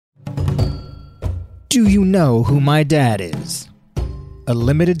Do You Know Who My Dad Is? A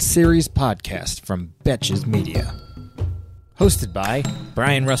limited series podcast from Betches Media. Hosted by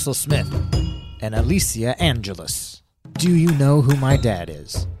Brian Russell Smith and Alicia Angeles. Do You Know Who My Dad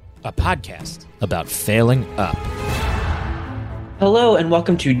Is? A podcast about failing up. Hello and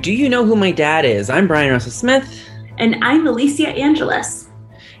welcome to Do You Know Who My Dad Is? I'm Brian Russell Smith. And I'm Alicia Angeles.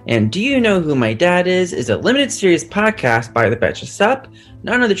 And Do You Know Who My Dad Is a limited series podcast by the Betches Sup,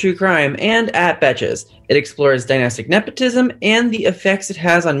 None of the True Crime, and at Betches. It explores dynastic nepotism and the effects it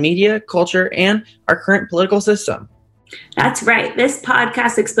has on media, culture, and our current political system. That's right. This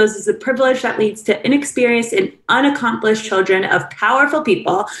podcast exposes the privilege that leads to inexperienced and unaccomplished children of powerful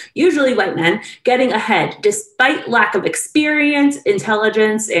people, usually white men, getting ahead despite lack of experience,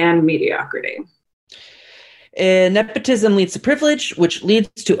 intelligence, and mediocrity. Nepotism leads to privilege, which leads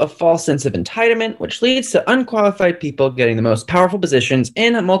to a false sense of entitlement, which leads to unqualified people getting the most powerful positions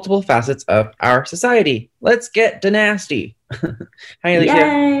in multiple facets of our society. Let's get dynasty. Hi, Alicia.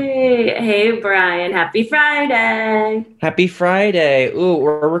 Yay! Hey, Brian. Happy Friday. Happy Friday. Ooh,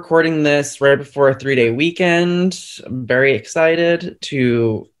 we're recording this right before a 3-day weekend. I'm very excited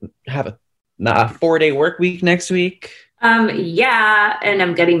to have a 4-day work week next week. Yeah, and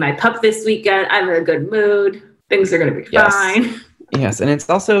I'm getting my pup this weekend. I'm in a good mood. Things are going to be fine. Yes, and it's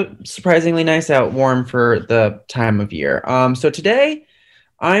also surprisingly nice out, warm for the time of year. So today,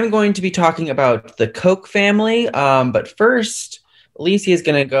 I'm going to be talking about the Koch family. But first, Alicia is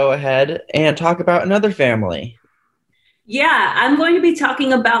going to go ahead and talk about another family. Yeah, I'm going to be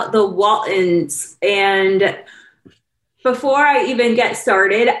talking about the Waltons. And before I even get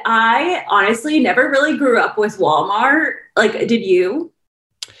started, I honestly never really grew up with Walmart. Like, did you?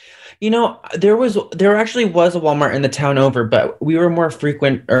 You know, there actually was a Walmart in the town over, but we were more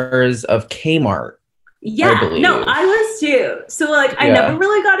frequenters of Kmart. Yeah, no, I was too. So I never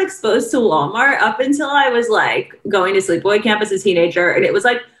really got exposed to Walmart up until I was like going to Sleepaway Camp as a teenager. And it was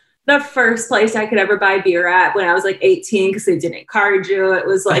like the first place I could ever buy beer at when I was like 18 because they didn't card you. It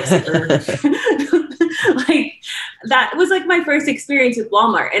was like like that was like my first experience with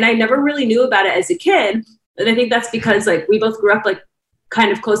Walmart. And I never really knew about it as a kid. And I think that's because like we both grew up like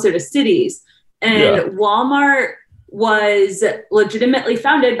kind of closer to cities. And Walmart was legitimately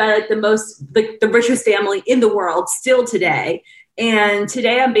founded by like the richest family in the world still today. And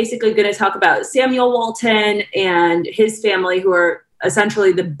today I'm basically going to talk about Samuel Walton and his family, who are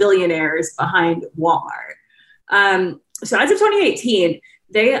essentially the billionaires behind Walmart. So as of 2018,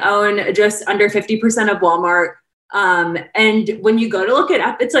 they own just under 50% of Walmart. And when you go to look it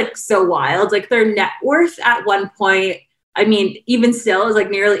up, it's like so wild. Like their net worth at one point, I mean, even still is like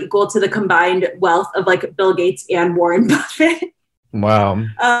nearly equal to the combined wealth of like Bill Gates and Warren Buffett. Wow.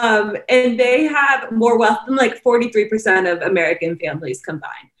 And they have more wealth than like 43% of American families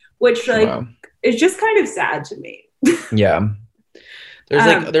combined, which like is just kind of sad to me. Yeah.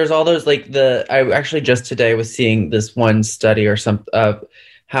 There's all those like I actually just today was seeing this one study or something of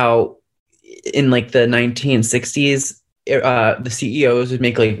how in like the 1960s, the CEOs would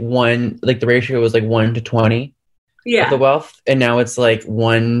make like the ratio was like 1 to 20 of the wealth. And now it's like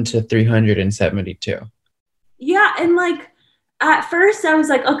 1 to 372. Yeah. And like at first I was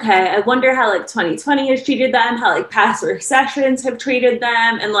like, okay, I wonder how like 2020 has treated them, how like past recessions have treated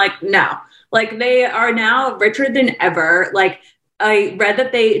them. And like, no, like they are now richer than ever. Like I read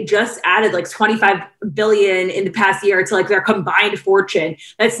that they just added like 25 billion in the past year to like their combined fortune.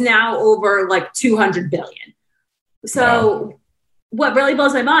 That's now over like 200 billion. So what really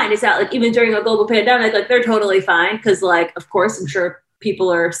blows my mind is that like even during a global pandemic, like they're totally fine. Cause like, of course, I'm sure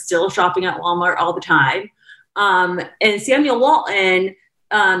people are still shopping at Walmart all the time. And Samuel Walton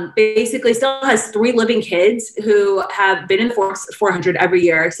basically still has 3 living kids who have been in the Forbes 400 every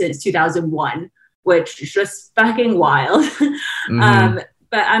year since 2001. Which is just fucking wild. Mm-hmm.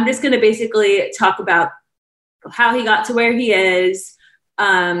 But I'm just going to basically talk about how he got to where he is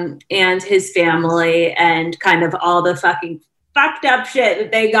and his family and kind of all the fucking fucked up shit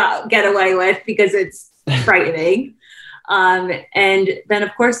that they get away with because it's frightening. And then,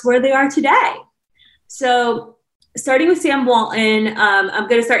 of course, where they are today. So starting with Sam Walton, I'm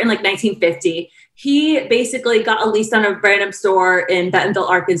going to start in like 1950. He basically got a lease on a random store in Bentonville,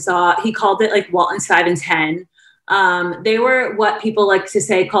 Arkansas. He called it like Walton's 5 and 10. They were what people like to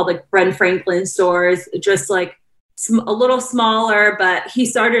say called like Ben Franklin stores, just like a little smaller, but he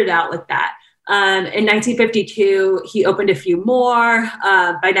started out with that. In 1952, he opened a few more.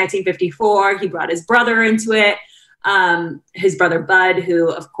 By 1954, he brought his brother into it. His brother Bud, who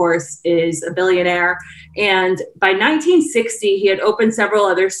of course is a billionaire. And by 1960, he had opened several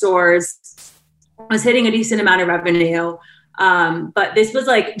other stores, was hitting a decent amount of revenue. But this was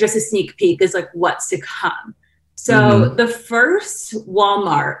like just a sneak peek as like what's to come. So the first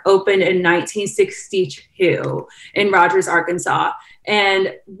Walmart opened in 1962 in Rogers, Arkansas.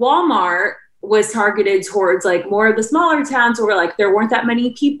 And Walmart was targeted towards like more of the smaller towns where like there weren't that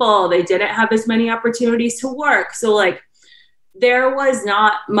many people. They didn't have as many opportunities to work. So like there was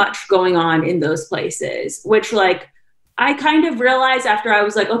not much going on in those places, which like I kind of realized after I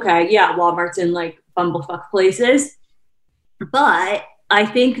was like, okay, yeah, Walmart's in like bumblefuck places. But I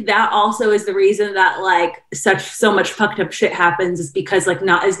think that also is the reason that like so much fucked up shit happens is because like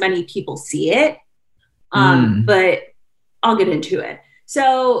not as many people see it. But I'll get into it.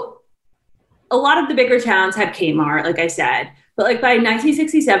 So a lot of the bigger towns had Kmart, like I said, but like by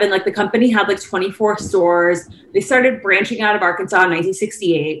 1967, like the company had like 24 stores. They started branching out of Arkansas in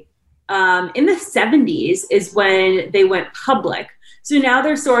 1968. In the 70s is when they went public. So now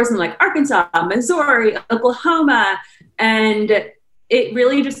there's stores in like Arkansas, Missouri, Oklahoma, and it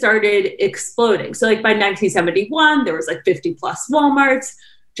really just started exploding. So like by 1971, there was like 50 plus Walmarts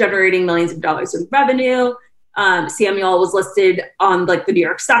generating millions of dollars in revenue. Samuel was listed on like the New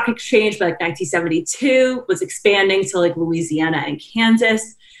York Stock Exchange by like 1972, was expanding to like Louisiana and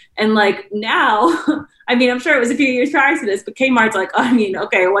Kansas. And like now, I mean, I'm sure it was a few years prior to this, but Kmart's like, oh, I mean,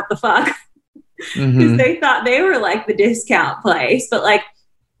 okay, what the fuck? Because they thought they were like the discount place, but like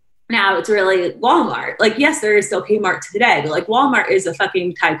now it's really Walmart. Like, yes, there is still Kmart today, but like Walmart is a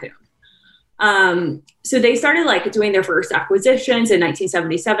fucking tycoon. So they started like doing their first acquisitions in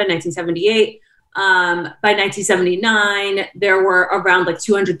 1977, 1978. By 1979, there were around like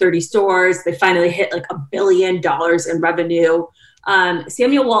 230 stores. They finally hit like $1 billion in revenue.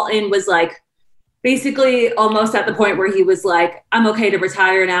 Samuel Walton was like basically almost at the point where he was like, I'm okay to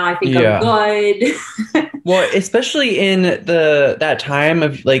retire now. I think I'm good. Well, especially in that time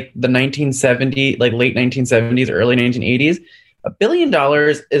of like the 1970s, like late 1970s, early 1980s, $1 billion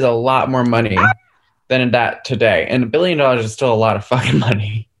is a lot more money than that today. And $1 billion is still a lot of fucking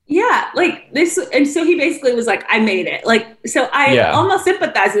money. Yeah, like this. And so he basically was like, I made it. Like, so I almost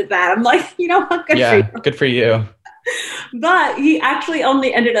sympathize with that. I'm like, you know what? Good for you. But he actually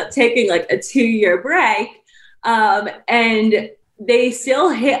only ended up taking like a 2-year break. And they still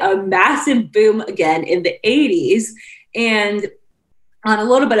hit a massive boom again in the 80s. And on a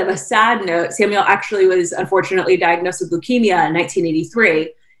little bit of a sad note, Samuel actually was unfortunately diagnosed with leukemia in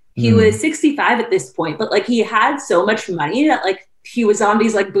 1983. He was 65 at this point, but like he had so much money that like he was on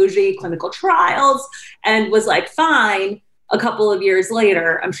these like bougie clinical trials and was like fine a couple of years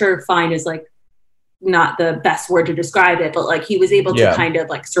later. I'm sure fine is like not the best word to describe it, but like he was able to kind of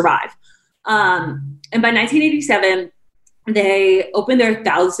like survive. And by 1987, they opened their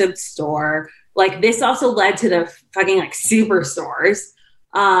 1,000th store. Like this also led to the fucking like superstores.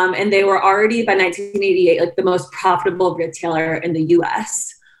 And they were already by 1988, like the most profitable retailer in the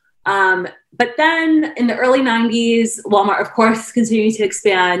US. But then in the early 90s, Walmart, of course, continued to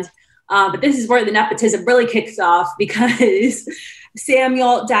expand. But this is where the nepotism really kicks off because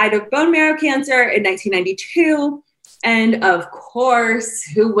Samuel died of bone marrow cancer in 1992. And of course,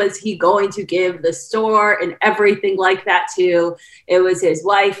 who was he going to give the store and everything like that to? It was his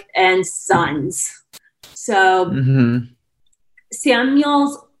wife and sons. So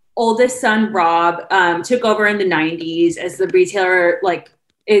Samuel's oldest son, Rob, took over in the 90s as the retailer, like,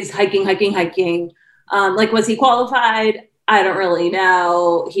 is hiking. Like, was he qualified? I don't really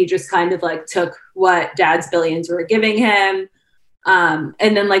know. He just kind of like took what dad's billions were giving him. And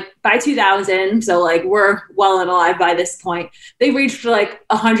then like by 2000, so like we're well and alive by this point, they reached like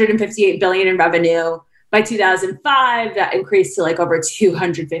 158 billion in revenue. By 2005, that increased to like over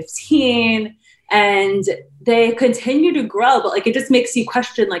 215, and they continue to grow. But like it just makes you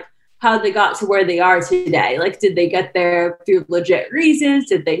question like how they got to where they are today. Like, did they get there through legit reasons?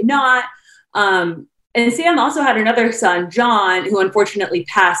 Did they not? And Sam also had another son, John, who unfortunately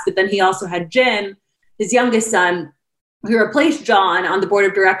passed, but then he also had Jim, his youngest son, who replaced John on the board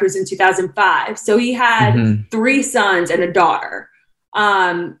of directors in 2005. So he had 3 sons and a daughter.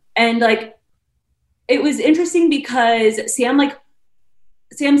 And like, it was interesting because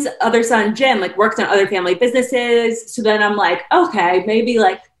Sam's other son, Jim, like worked on other family businesses. So then I'm like, okay, maybe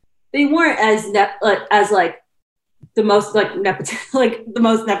like they weren't as the most like the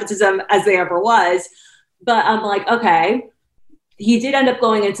most nepotism as they ever was. But I'm like, okay, he did end up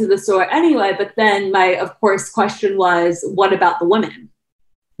going into the store anyway. But then my, of course, question was, what about the women?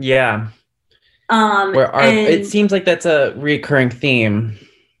 Yeah. It seems like that's a recurring theme.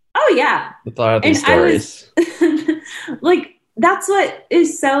 Oh yeah. With a lot of these stories. Like, that's what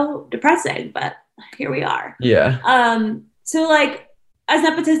is so depressing, but here we are. Yeah. So like, as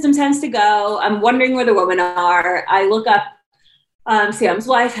nepotism tends to go, I'm wondering where the women are. I look up Sam's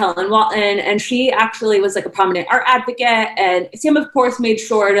wife, Helen Walton, and she actually was like a prominent art advocate. And Sam, of course, made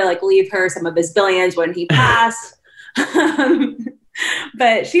sure to like leave her some of his billions when he passed.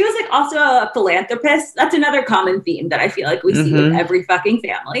 But she was like also a philanthropist. That's another common theme that I feel like we see with every fucking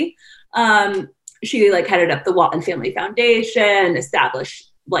family. She like headed up the Walton Family Foundation,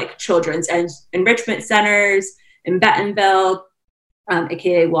 established like children's enrichment centers in Bentonville,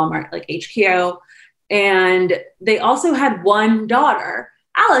 aka Walmart, like HQ. And they also had one daughter,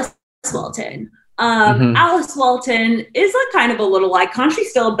 Alice Walton. Alice Walton is like kind of a little icon. She's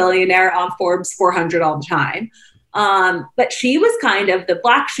still a billionaire on Forbes 400 all the time. But she was kind of the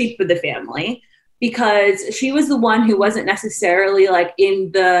black sheep of the family because she was the one who wasn't necessarily like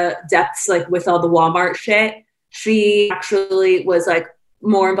in the depths, like with all the Walmart shit. She actually was like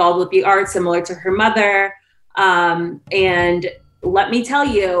more involved with the arts, similar to her mother. And let me tell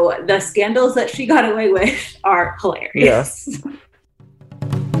you, the scandals that she got away with are hilarious. Yes.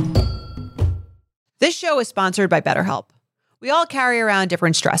 This show is sponsored by BetterHelp. We all carry around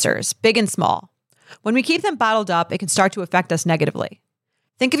different stressors, big and small. When we keep them bottled up, it can start to affect us negatively.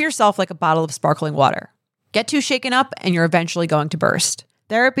 Think of yourself like a bottle of sparkling water. Get too shaken up and you're eventually going to burst.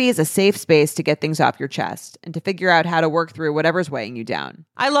 Therapy is a safe space to get things off your chest and to figure out how to work through whatever's weighing you down.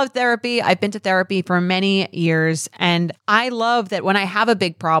 I love therapy. I've been to therapy for many years, and I love that when I have a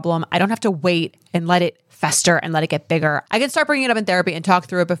big problem, I don't have to wait and let it fester and let it get bigger. I can start bringing it up in therapy and talk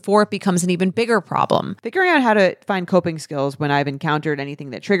through it before it becomes an even bigger problem. Figuring out how to find coping skills when I've encountered anything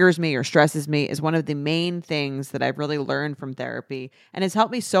that triggers me or stresses me is one of the main things that I've really learned from therapy and has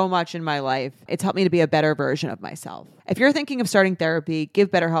helped me so much in my life. It's helped me to be a better version of myself. If you're thinking of starting therapy, give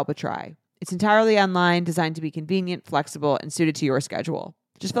BetterHelp a try. It's entirely online, designed to be convenient, flexible, and suited to your schedule.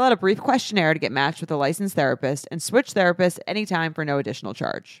 Just fill out a brief questionnaire to get matched with a licensed therapist and switch therapists anytime for no additional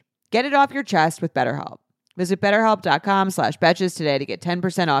charge. Get it off your chest with BetterHelp. Visit BetterHelp.com/Betches today to get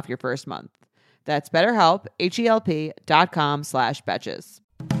 10% off your first month. That's BetterHelp, HELP.com/Betches.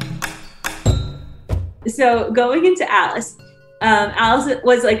 So going into Alice, Alice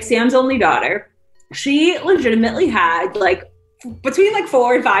was like Sam's only daughter. She legitimately had like between like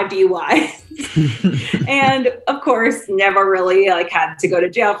 4 and 5 DUIs. And of course, never really like had to go to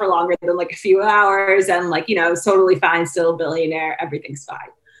jail for longer than like a few hours and like, you know, totally fine, still a billionaire, everything's fine.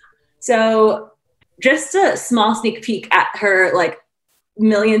 So just a small sneak peek at her like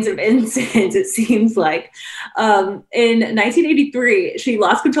millions of incidents, it seems like. In 1983, she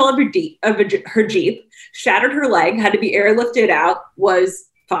lost control of her Jeep, shattered her leg, had to be airlifted out, was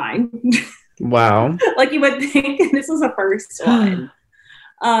fine. Wow. Like you would think this was the first one.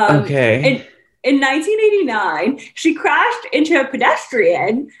 Okay. In 1989, she crashed into a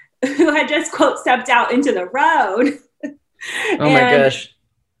pedestrian who had just, quote, stepped out into the road. Oh my gosh.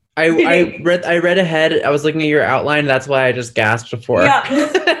 I read ahead. I was looking at your outline. That's why I just gasped before. Yeah.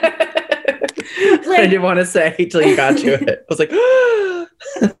 I didn't want to say till you got to it. I was like,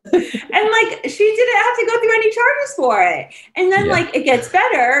 and like she didn't have to go through any charges for it. And then like it gets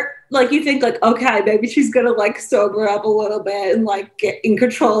better. Like you think like, okay, maybe she's gonna like sober up a little bit and like get in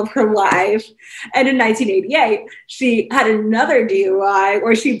control of her life. And in 1988, she had another DUI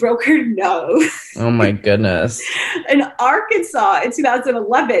where she broke her nose. Oh my goodness. In Arkansas in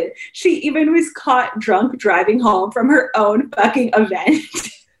 2011, she even was caught drunk driving home from her own fucking event.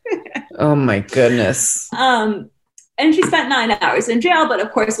 Oh my goodness. And she spent 9 hours in jail, but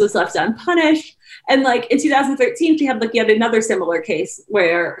of course was left unpunished. And like in 2013, she had like yet another similar case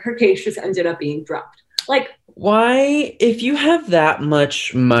where her case just ended up being dropped. Like, why, if you have that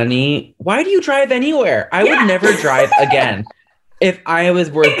much money, why do you drive anywhere? I would never drive again. If I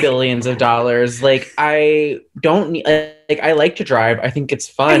was worth billions of dollars, like I don't need, like I like to drive. I think it's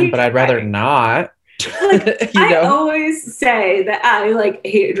fun, but I'd rather not. Like, I always say that I like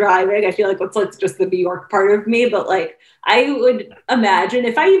hate driving. I feel like it's just the New York part of me, but like I would imagine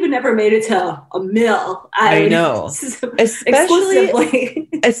if I even ever made it to a mill, I know, especially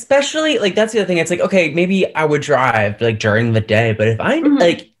like that's the other thing. It's like, okay, maybe I would drive like during the day, but if I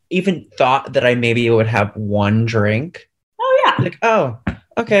like even thought that I maybe would have one drink, like, oh,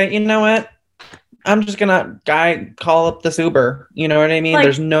 okay, you know what? I'm just gonna call up this Uber. You know what I mean? Like,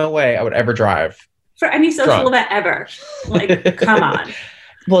 there's no way I would ever drive. For any social event ever. Like, come on.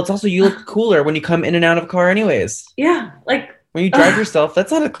 Well, it's also, you look cooler when you come in and out of a car anyways. Yeah. Like when you drive yourself,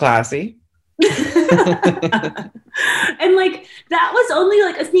 that's not a classy. And like, that was only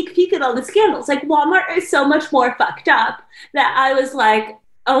like a sneak peek at all the scandals. Like Walmart is so much more fucked up that I was like,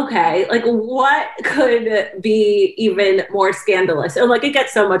 okay, like what could be even more scandalous? And like, it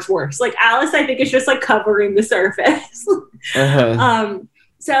gets so much worse. Like Alice, I think is just like covering the surface.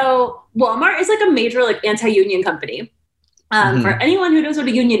 So Walmart is like a major like anti-union company. For anyone who knows what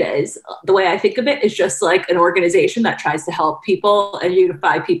a union is, the way I think of it is just like an organization that tries to help people and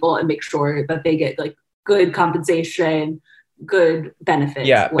unify people and make sure that they get like good compensation, good benefits.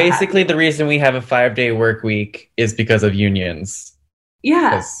 Yeah, basically the reason we have a 5-day work week is because of unions.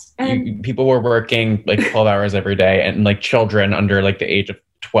 Yeah. People were working like 12 hours every day, and like children under like the age of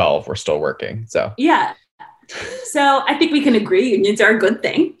 12 were still working. So yeah. So I think we can agree unions are a good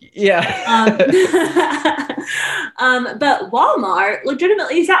thing. Yeah. But Walmart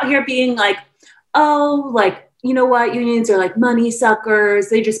legitimately is out here being like, oh, like, you know what? Unions are like money suckers.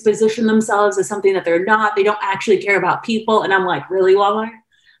 They just position themselves as something that they're not. They don't actually care about people. And I'm like, really, Walmart?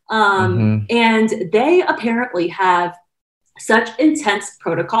 And they apparently have such intense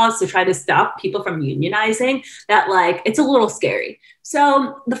protocols to try to stop people from unionizing that like it's a little scary.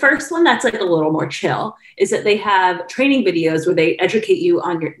 So the first one that's like a little more chill is that they have training videos where they educate you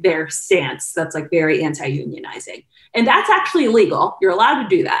on their stance that's like very anti-unionizing. And that's actually illegal. You're allowed to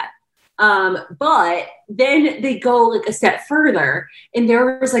do that. But then they go like a step further, and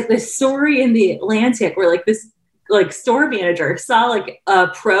there was like this story in the Atlantic where like this like store manager saw like a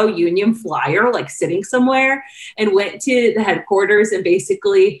pro-union flyer like sitting somewhere and went to the headquarters, and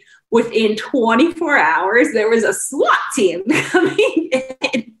basically within 24 hours there was a SWAT team coming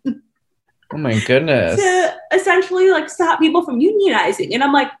in. Oh my goodness. To essentially like stop people from unionizing. And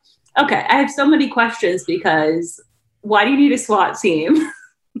I'm like, okay, I have so many questions, because why do you need a SWAT team?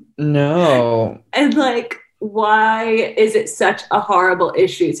 No. And like, why is it such a horrible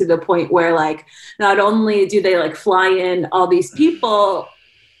issue to the point where like not only do they like fly in all these people,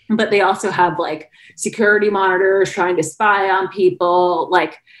 but they also have like security monitors trying to spy on people,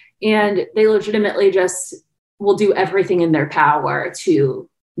 like, and they legitimately just will do everything in their power to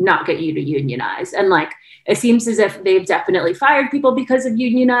not get you to unionize. And like it seems as if they've definitely fired people because of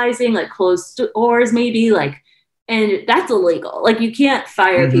unionizing, like closed doors maybe, like, and that's illegal. Like you can't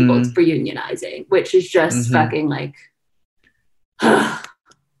fire people for unionizing, which is just fucking like, God,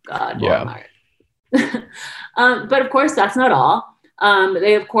 Walmart. But of course, that's not all.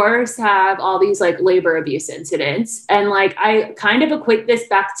 They of course have all these like labor abuse incidents. And like, I kind of equate this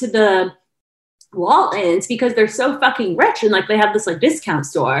back to the Waltons because they're so fucking rich and like they have this like discount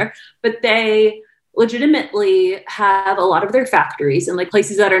store, but they legitimately have a lot of their factories in like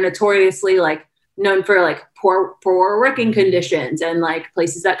places that are notoriously like known for like poor working conditions and like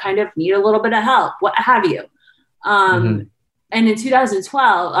places that kind of need a little bit of help, what have you. And in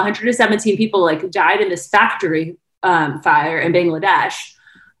 2012, 117 people like died in this factory fire in Bangladesh.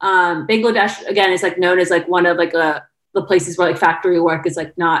 Bangladesh again is like known as like one of like the places where like factory work is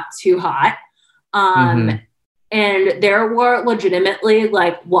like not too hot. And there were legitimately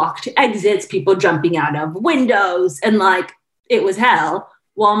like walked exits, people jumping out of windows, and like it was hell.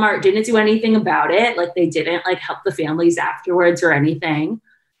 Walmart didn't do anything about it. Like they didn't like help the families afterwards or anything.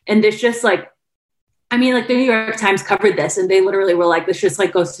 And this just like, I mean, like the New York Times covered this and they literally were like, this just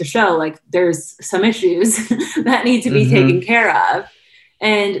like goes to show like there's some issues that need to be taken care of.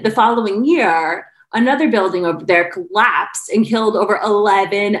 And the following year, another building over there collapsed and killed over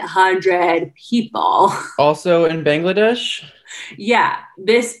 1,100 people. Also in Bangladesh? Yeah,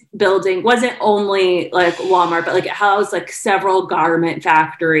 this building wasn't only like Walmart, but like it housed like several garment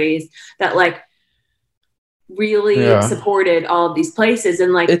factories that like really supported all of these places.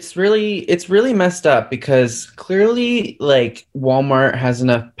 And like it's really messed up because clearly like Walmart has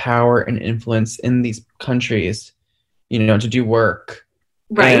enough power and influence in these countries, you know, to do work.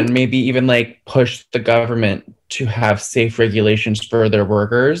 Right. And maybe even like push the government to have safe regulations for their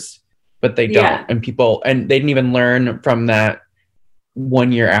workers, but they don't. Yeah. And they didn't even learn from that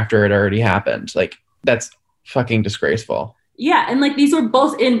 1 year after it already happened. Like that's fucking disgraceful. Yeah. And like these were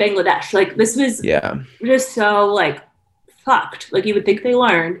both in Bangladesh. Like this was just so like fucked. Like you would think they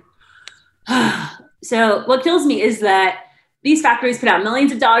learned. So what kills me is that these factories put out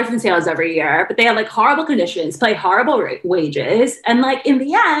millions of dollars in sales every year, but they have like horrible conditions, pay horrible wages. And like in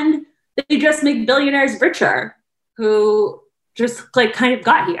the end, they just make billionaires richer who just like kind of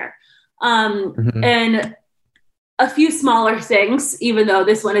got here. And a few smaller things, even though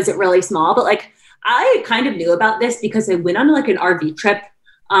this one isn't really small, but like I kind of knew about this because I went on like an RV trip.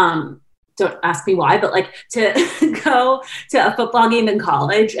 Don't ask me why, but like to go to a football game in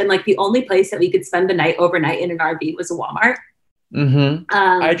college. And like the only place that we could spend the night overnight in an RV was a Walmart.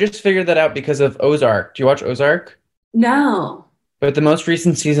 I just figured that out because of Ozark. Do you watch Ozark? No. But the most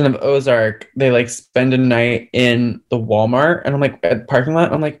recent season of Ozark, they like spend a night in the Walmart, and I'm like at the parking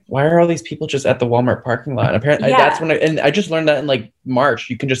lot. I'm like, why are all these people just at the Walmart parking lot? And apparently, that's when I just learned that in like March.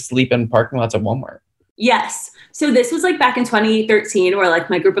 You can just sleep in parking lots at Walmart. Yes. So this was like back in 2013 where like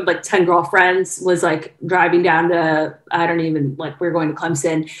my group of like 10 girlfriends was like driving down to, we were going to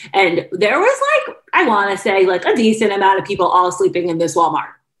Clemson. And there was like, I want to say like a decent amount of people all sleeping in this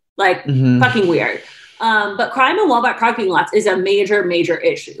Walmart. Like fucking weird. But crime in Walmart parking lots is a major, major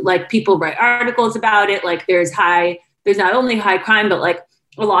issue. Like people write articles about it. Like there's not only high crime, but like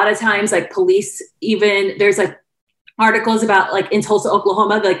a lot of times like police, even there's like articles about like in Tulsa,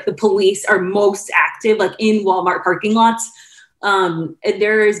 Oklahoma, like the police are most active like in Walmart parking lots. And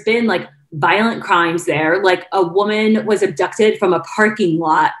there's been like violent crimes there. Like a woman was abducted from a parking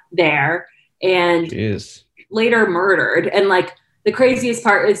lot there and later murdered. And like the craziest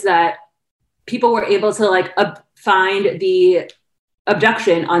part is that people were able to like find the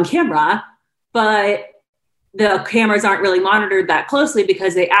abduction on camera, but the cameras aren't really monitored that closely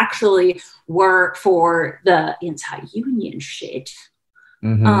because they actually were for the anti-union shit.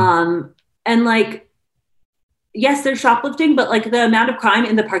 And like, yes, there's shoplifting, but like the amount of crime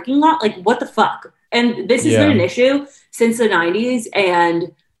in the parking lot, like what the fuck? And this has been an issue since the 90s.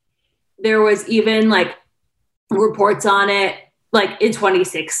 And there was even like reports on it, like in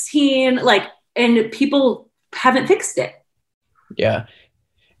 2016, like, and people haven't fixed it. Yeah.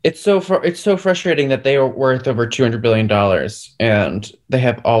 It's so frustrating that they are worth over $200 billion and they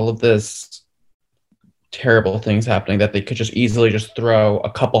have all of this terrible things happening that they could just easily just throw a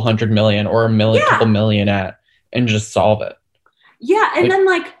couple $100 million or couple million at and just solve it. Yeah. And then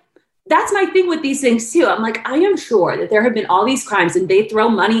like, that's my thing with these things too. I'm like, I am sure that there have been all these crimes and they throw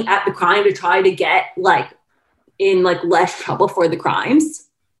money at the crime to try to get like in like less trouble for the crimes.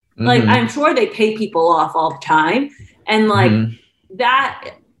 Like, I'm sure they pay people off all the time. And like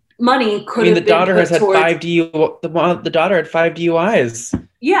that money could have been the daughter had 5 DUIs.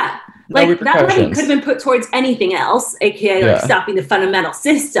 Yeah. No like that money could have been put towards anything else, aka like stopping the fundamental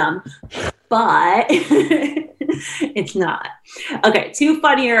system, but it's not. Okay, two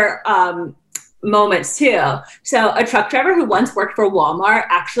funnier moments too. So a truck driver who once worked for Walmart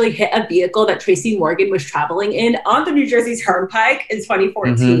actually hit a vehicle that Tracy Morgan was traveling in on the New Jersey Turnpike in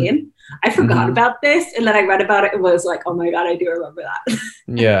 2014. I forgot about this, and then I read about it and was like, oh my God, I do remember that.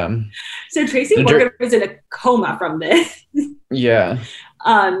 Yeah. So Tracy Morgan was in a coma from this. Yeah.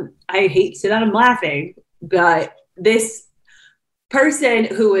 I hate to say that I'm laughing, but this person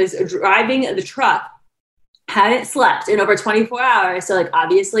who was driving the truck hadn't slept in over 24 hours. So like,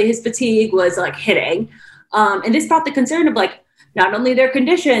 obviously his fatigue was like hitting. And this brought the concern of like, not only their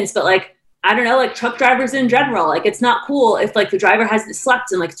conditions, but like, I don't know, like truck drivers in general, like it's not cool if like the driver hasn't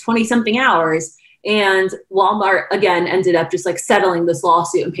slept in like 20 something hours. And Walmart again ended up just like settling this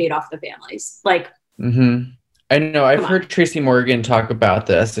lawsuit and paid off the families. Like, I know I've heard Tracy Morgan talk about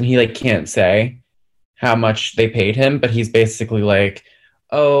this and he like can't say how much they paid him, but he's basically like,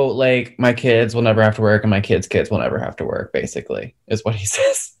 oh, like my kids will never have to work and my kids' kids will never have to work, basically, is what he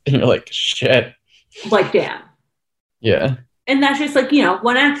says. And you're like, shit. Like, damn. Yeah. And that's just like, you know,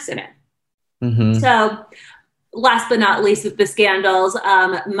 one accident. So last but not least with the scandals,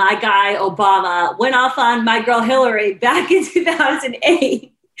 my guy Obama went off on my girl Hillary back in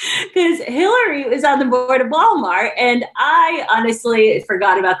 2008 because Hillary was on the board of Walmart. And I honestly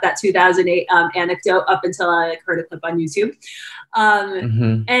forgot about that 2008 anecdote up until I heard a clip on YouTube.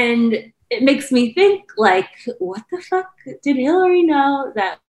 And it makes me think like, what the fuck did Hillary know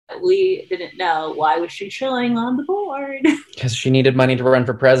that we didn't know? Why was she chilling on the board? Because she needed money to run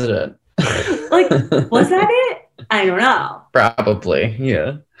for president. Like, was that it? I don't know. Probably,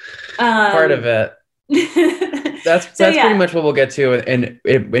 yeah. Part of it. That's pretty much what we'll get to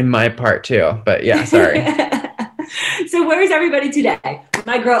in my part too. But yeah, sorry. So where's everybody today?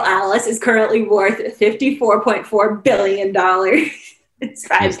 My girl Alice is currently worth $54.4 billion. It's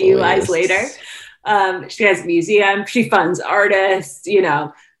 5 DUIs later. She has a museum. She funds artists, you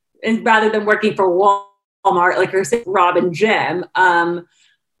know, and rather than working for Walmart, like her Rob and Jim,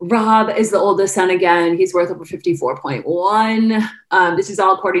 Rob is the oldest son again. He's worth over 54.1. This is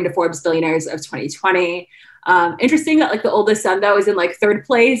all according to Forbes Billionaires of 2020. Interesting that like the oldest son though is in like third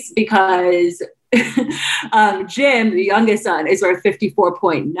place because Jim, the youngest son, is worth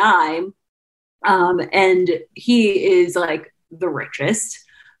 54.9. And he is like the richest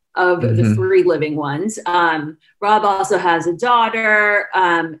of the three living ones. Rob also has a daughter,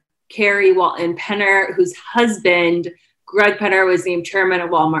 Carrie Walton Penner, whose husband, Greg Penner, was named chairman of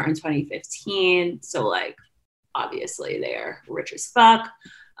Walmart in 2015. So like, obviously they're rich as fuck.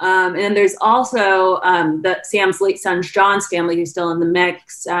 And then there's also Sam's late son, John's family, who's still in the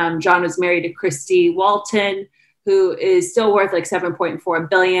mix. John was married to Christy Walton, who is still worth like $7.4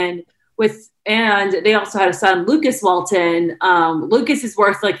 billion. And they also had a son, Lucas Walton. Lucas is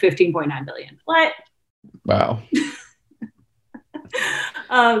worth like $15.9 billion. What? Wow.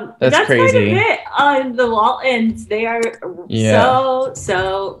 That's crazy. kind of it on the Waltons. They are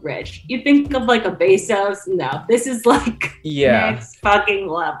so rich. You think of like a Bezos? No, this is like next fucking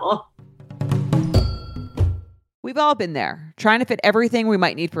level. We've all been there, trying to fit everything we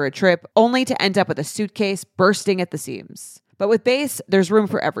might need for a trip, only to end up with a suitcase bursting at the seams. But with Béis, there's room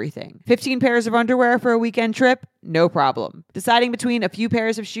for everything. 15 pairs of underwear for a weekend trip? No problem. Deciding between a few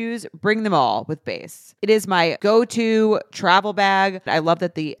pairs of shoes? Bring them all with Béis. It is my go-to travel bag. I love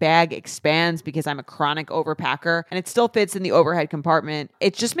that the bag expands because I'm a chronic overpacker, and it still fits in the overhead compartment.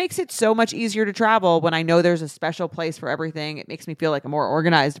 It just makes it so much easier to travel when I know there's a special place for everything. It makes me feel like a more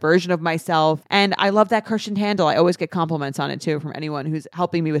organized version of myself, and I love that cushioned handle. I always get compliments on it too from anyone who's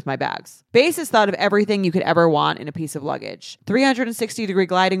helping me with my bags. Béis has thought of everything you could ever want in a piece of luggage. 360-degree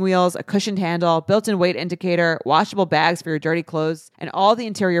gliding wheels, a cushioned handle, built-in weight indicator, washable bags for your dirty clothes, and all the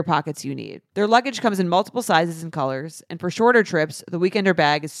interior pockets you need. Their luggage comes in multiple sizes and colors, and for shorter trips, the Weekender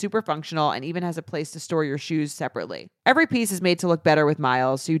bag is super functional and even has a place to store your shoes separately. Every piece is made to look better with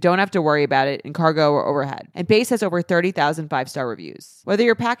miles, so you don't have to worry about it in cargo or overhead. And Béis has over 30,000 five-star reviews. Whether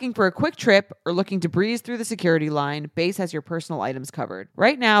you're packing for a quick trip or looking to breeze through the security line, Béis has your personal items covered.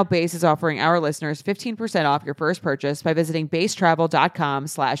 Right now, Béis is offering our listeners 15% off your first purchase by visiting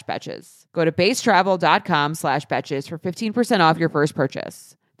beistravel.com/betches. Go to beistravel.com/betches for 15% off your first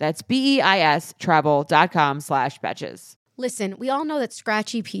purchase. That's BEIS travel.com/betches. Listen, we all know that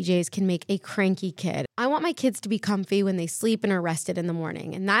scratchy PJs can make a cranky kid. I want my kids to be comfy when they sleep and are rested in the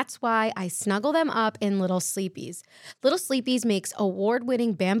morning, and that's why I snuggle them up in Little Sleepies. Little Sleepies makes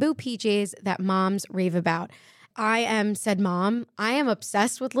award-winning bamboo PJs that moms rave about. I am said mom. I am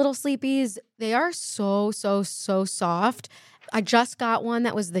obsessed with Little Sleepies. They are so soft. I just got one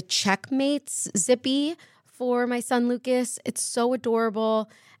that was the Checkmates Zippy for my son Lucas. It's so adorable.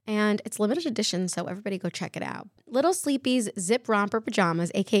 And it's limited edition, so everybody go check it out. Little Sleepies Zip Romper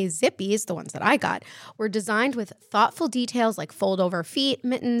Pajamas, aka Zippies, the ones that I got, were designed with thoughtful details like fold-over feet,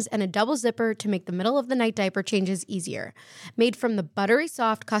 mittens, and a double zipper to make the middle-of-the-night diaper changes easier. Made from the buttery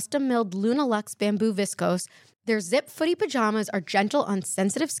soft, custom-milled Luna Luxe bamboo viscose, their zip footy pajamas are gentle on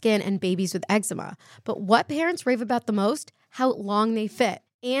sensitive skin and babies with eczema. But what parents rave about the most? How long they fit.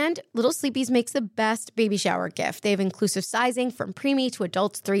 And Little Sleepies makes the best baby shower gift. They have inclusive sizing from preemie to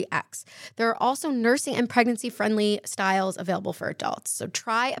adults 3X. There are also nursing and pregnancy-friendly styles available for adults. So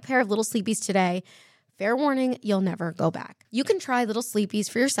try a pair of Little Sleepies today. Fair warning, you'll never go back. You can try Little Sleepies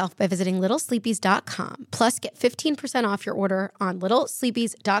for yourself by visiting littlesleepies.com. Plus, get 15% off your order on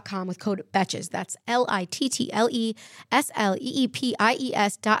littlesleepies.com with code BETCHES. That's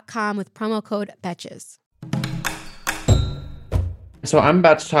LITTLESLEEPIES.com with promo code BETCHES. So I'm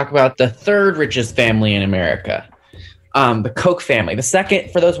about to talk about the third richest family in America, the Koch family. The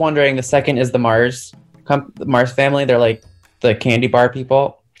second, for those wondering, the second is the Mars family. They're like the candy bar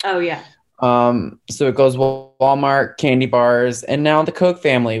people. Oh, yeah. So it goes Walmart, candy bars, and now the Koch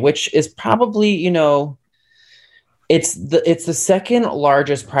family, which is probably, it's the second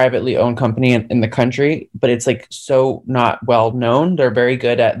largest privately owned company in the country, but it's like so not well known. They're very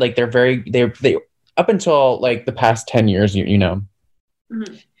good at they up until like the past 10 years,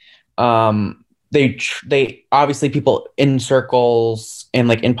 Mm-hmm. They obviously, people in circles and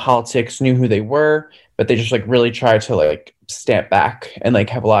like in politics knew who they were, but they just like really tried to like step back and like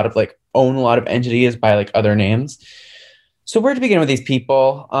have a lot of like own a lot of entities by like other names. So where to begin with these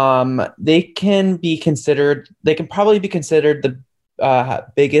people? They can probably be considered the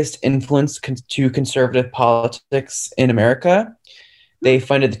biggest influence to conservative politics in America. They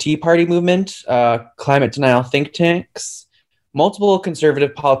funded the Tea Party movement, climate denial think tanks, multiple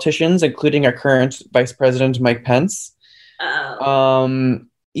conservative politicians, including our current Vice President, Mike Pence.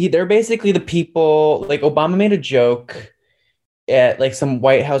 They're basically the people, like Obama made a joke at like some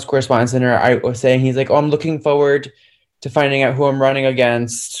White House Correspondents' Dinner. I was saying, he's like, I'm looking forward to finding out who I'm running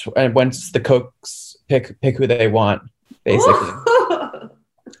against, and once the Kochs pick who they want, basically.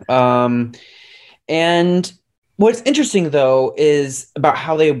 And what's interesting, though, is about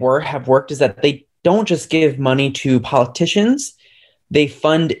how they have worked is that they don't just give money to politicians. They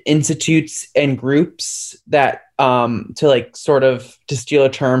fund institutes and groups that, to like sort of, to steal a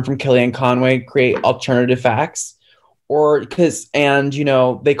term from Kellyanne Conway, create alternative facts,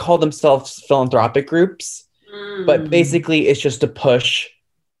 they call themselves philanthropic groups, but basically it's just to push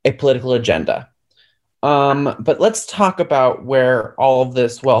a political agenda. But let's talk about where all of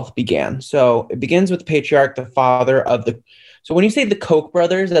this wealth began. So it begins with the patriarch, the father of so when you say the Koch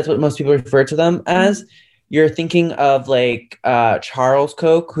brothers, that's what most people refer to them as. You're thinking of like Charles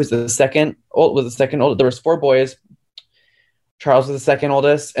Koch, who's the second oldest. There was 4 boys. Charles was the second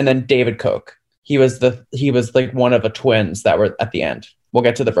oldest, and then David Koch. he was like one of the twins that were at the end. We'll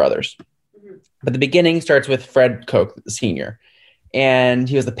get to the brothers. But the beginning starts with Fred Koch Sr. And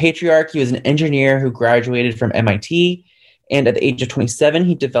he was the patriarch. He was an engineer who graduated from MIT. And at the age of 27,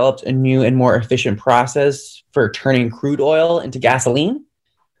 he developed a new and more efficient process for turning crude oil into gasoline.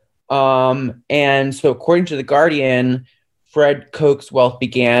 And so according to The Guardian, Fred Koch's wealth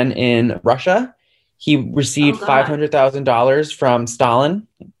began in Russia. He received $500,000 from Stalin,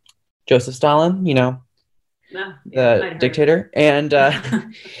 Joseph Stalin, the dictator. And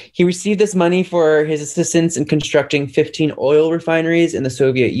he received this money for his assistance in constructing 15 oil refineries in the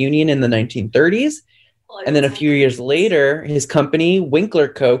Soviet Union in the 1930s. And then a few years later, his company, Winkler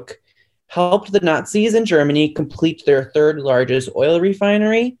Koch, helped the Nazis in Germany complete their third largest oil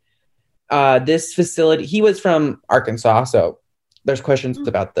refinery. This facility, he was from Arkansas, so there's questions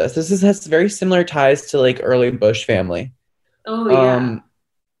about this. This has very similar ties to like early Bush family. Oh, yeah.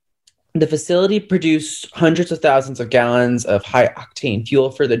 The facility produced hundreds of thousands of gallons of high-octane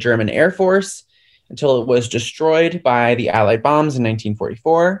fuel for the German Air Force until it was destroyed by the Allied bombs in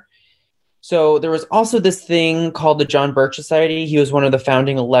 1944. So there was also this thing called the John Birch Society. He was one of the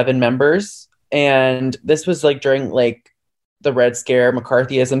founding 11 members. And this was like during like the Red Scare,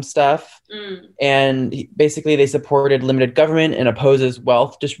 McCarthyism stuff. And basically they supported limited government and opposes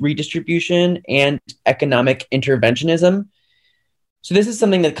wealth redistribution and economic interventionism. So this is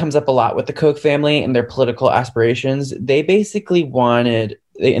something that comes up a lot with the Koch family and their political aspirations. They basically wanted,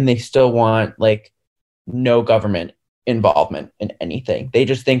 and they still want, like, no government involvement in anything. They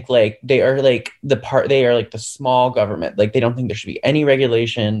just think like they are like the small government. Like they don't think there should be any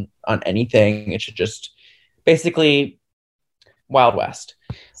regulation on anything. It should just basically Wild West.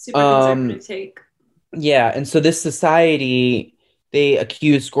 Super conservative take. Yeah, and so this society, they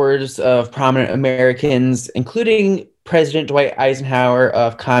accused scores of prominent Americans, including President Dwight Eisenhower,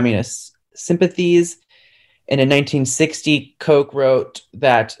 of communist sympathies. And in 1960, Koch wrote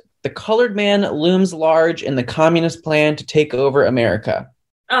that the colored man looms large in the communist plan to take over America.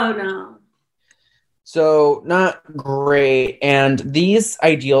 Oh, no. So not great. And these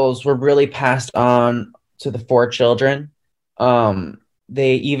ideals were really passed on to the four children.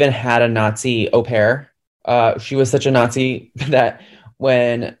 They even had a Nazi au pair. She was such a Nazi that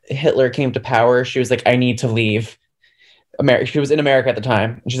when Hitler came to power, she was like, I need to leave America. She was in America at the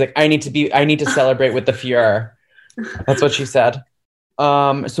time. And she's like, I need to celebrate with the Fuhrer. That's what she said.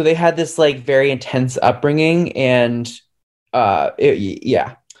 So they had this like very intense upbringing and,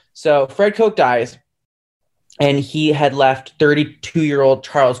 yeah. So Fred Koch dies and he had left 32-year-old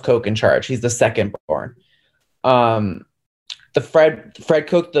Charles Koch in charge. He's the second born. The Fred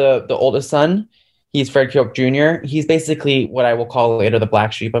Koch, the oldest son, he's Fred Koch Jr. He's basically what I will call later the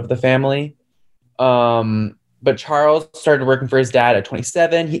black sheep of the family. But Charles started working for his dad at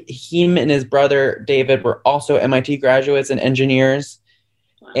 27. He and his brother David were also MIT graduates and engineers.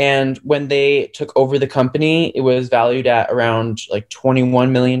 Wow. And when they took over the company, it was valued at around like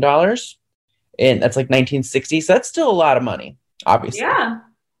 $21 million. And that's like 1960. So that's still a lot of money, obviously. Yeah.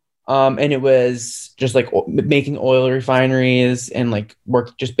 And it was just like making oil refineries and like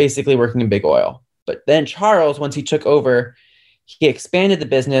basically working in big oil. But then Charles, once he took over, he expanded the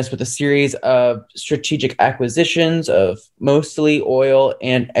business with a series of strategic acquisitions of mostly oil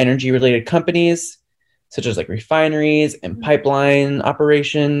and energy related companies, such as like refineries and pipeline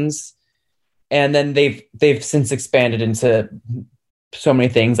operations. And then they've since expanded into so many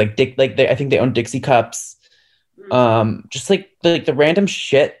things like I think they own Dixie Cups. Just like the random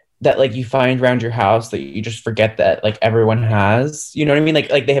shit that like you find around your house that you just forget that like everyone has, you know what I mean?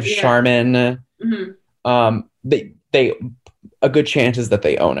 Like they have Charmin. Mm-hmm. They a good chance is that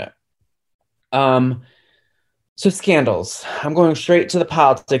they own it. So scandals. I'm going straight to the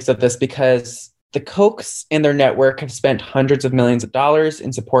politics of this because the Kochs and their network have spent hundreds of millions of dollars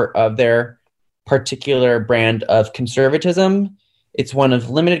in support of their particular brand of conservatism. It's one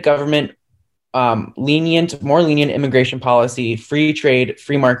of limited government, more lenient immigration policy, free trade,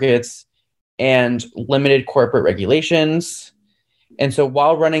 free markets, and limited corporate regulations. And so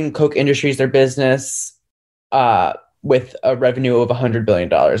while running Koch Industries, their business, with a revenue of $100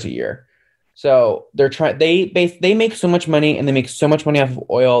 billion a year. So they make so much money and they make so much money off of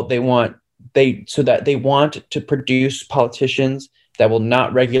oil. They want to produce politicians that will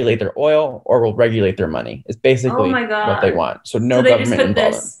not regulate their oil or will regulate their money. It's basically what they want. So no government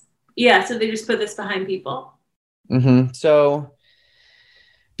involvement. So they just put this behind people. Mm-hmm. So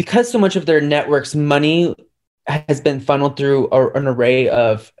because so much of their network's money has been funneled through an array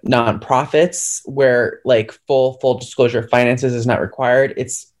of nonprofits where like full disclosure of finances is not required,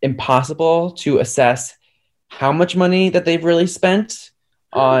 it's impossible to assess how much money that they've really spent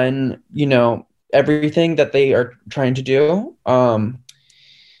on, everything that they are trying to do.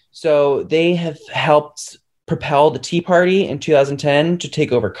 So they have helped propel the Tea Party in 2010 to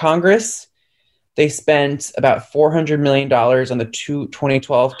take over Congress. They spent about $400 million on the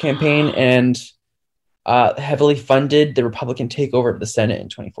 2012 campaign and heavily funded the Republican takeover of the Senate in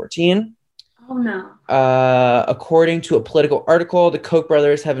 2014. Oh, no. According to a Politico article, the Koch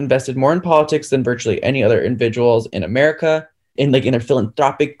brothers have invested more in politics than virtually any other individuals in America, in their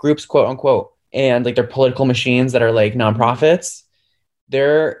philanthropic groups, quote unquote, and like their political machines that are like nonprofits.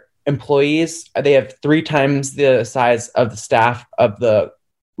 Their employees, they have 3 times the size of the staff of the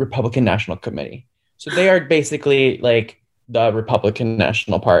Republican National Committee. So they are basically like the Republican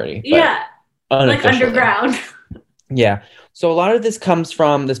National Party. Yeah. Like underground. Yeah. So a lot of this comes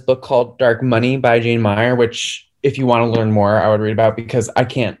from this book called Dark Money by Jane Mayer, which if you want to learn more, I would read about, because I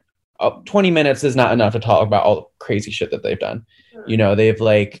can't, 20 minutes is not enough to talk about all the crazy shit that they've done. You know,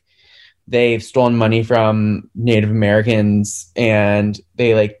 they've stolen money from Native Americans, and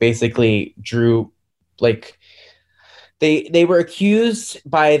they like basically drew like, they were accused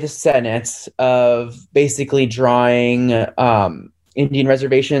by the Senate of basically drawing Indian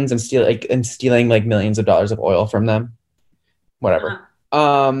reservations and stealing like millions of dollars of oil from them. Whatever.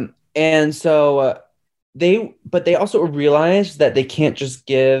 And so they also realized that they can't just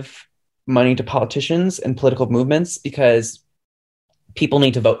give money to politicians and political movements because people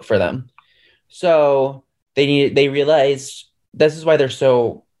need to vote for them. So they realized this is why they're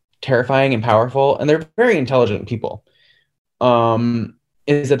so terrifying and powerful, and they're very intelligent people.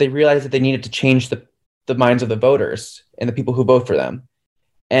 Is that they realized that they needed to change the minds of the voters and the people who vote for them.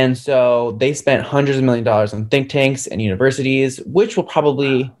 And so they spent hundreds of millions of dollars on think tanks and universities, which will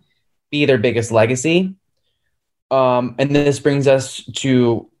probably be their biggest legacy. And this brings us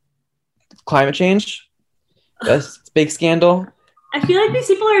to climate change. That's a big scandal. I feel like these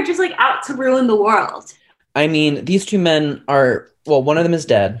people are just like out to ruin the world. I mean, these 2 men are, well, one of them is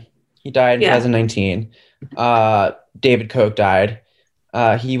dead. He died in 2019. David Koch died.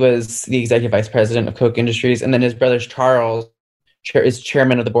 He was the executive vice president of Koch Industries. And then his brother Charles is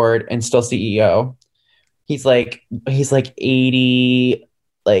chairman of the board and still CEO. He's like 80,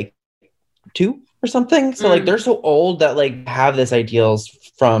 like 2 or something. So like they're so old that like have this ideals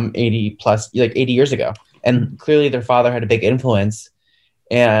from 80 years ago. And clearly their father had a big influence.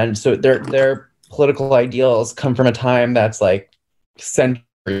 And so their political ideals come from a time that's like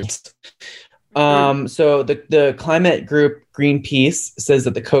centuries. So the climate group Greenpeace says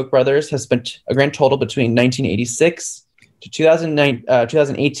that the Koch brothers have spent a grand total between 1986 to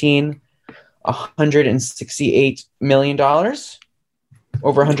 2018, $168 million,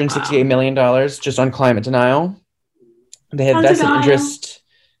 over $168 million just on climate denial. They have vested interest,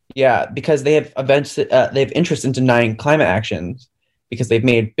 because they have interest in denying climate action because they've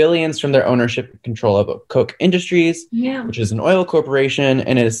made billions from their ownership and control of Koch Industries, which is an oil corporation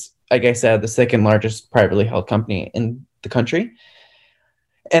and is, like I said, the second largest privately held company in the country.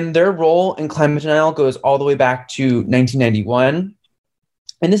 And their role in climate denial goes all the way back to 1991.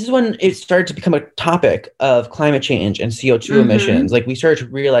 And this is when it started to become a topic of climate change and CO2 emissions. Like we started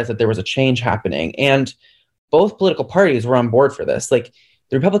to realize that there was a change happening, and both political parties were on board for this. Like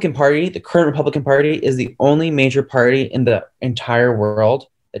the Republican Party, the current Republican Party, is the only major party in the entire world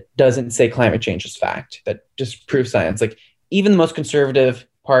that doesn't say climate change is fact, that just proves science. Like even the most conservative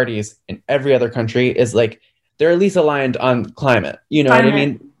parties in every other country is like, they're at least aligned on climate. You know what I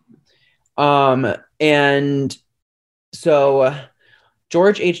mean? And so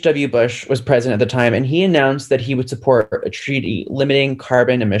George H.W. Bush was president at the time, and he announced that he would support a treaty limiting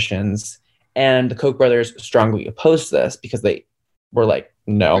carbon emissions. And the Koch brothers strongly opposed this because they were like,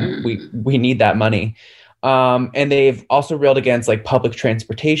 no, we need that money. And they've also railed against like public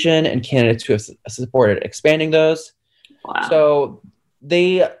transportation and candidates who have supported expanding those. Wow. So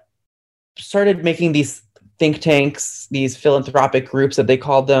they started making these think tanks, these philanthropic groups that they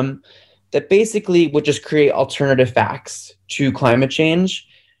called them, that basically would just create alternative facts to climate change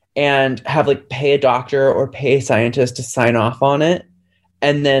and have like pay a doctor or pay a scientist to sign off on it.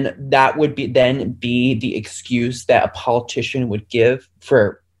 And then that would be the excuse that a politician would give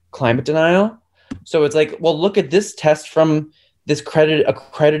for climate denial. So it's like, well, look at this test from this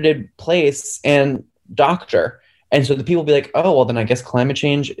accredited place and doctor. And so the people be like, oh, well, then I guess climate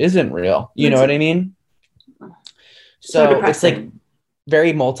change isn't real. You know what I mean? So it's like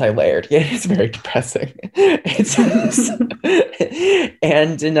very multi-layered. Yeah, it's very depressing.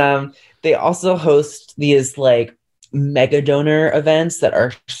 And they also host these like mega donor events that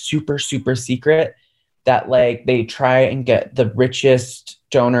are super, super secret, that like they try and get the richest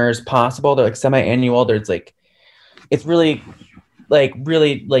donors possible. They're like semi-annual. There's like, it's really like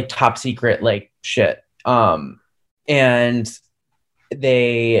really like top secret like shit. And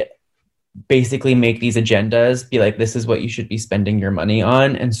they basically make these agendas be like, this is what you should be spending your money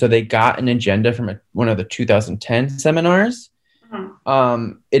on. And so they got an agenda from one of the 2010 seminars.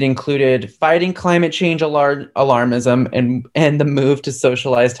 It included fighting climate change alarmism and the move to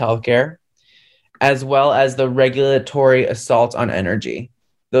socialized healthcare, as well as the regulatory assault on energy.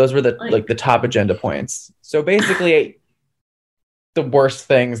 Those were the top agenda points. So basically the worst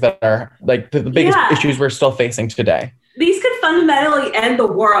things that are like the biggest issues we're still facing today. These could fundamentally end the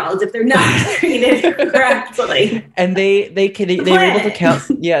world if they're not treated correctly. And they were able to count.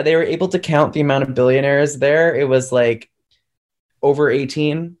 Yeah, they were able to count the amount of billionaires there. It was like over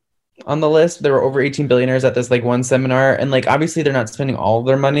 18 on the list. There were over 18 billionaires at this like one seminar. And like, obviously they're not spending all of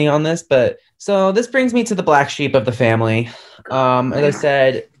their money on this, but so this brings me to the black sheep of the family. As I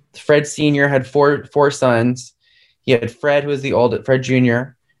said, Fred Sr. had four sons. He had Fred, who was the oldest, Fred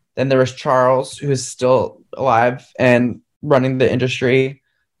Jr. Then there was Charles, who is still alive and running the industry.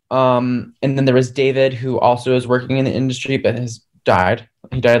 And then there was David, who also is working in the industry, but has died.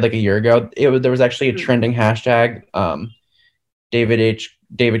 He died like a year ago. There was actually a trending hashtag,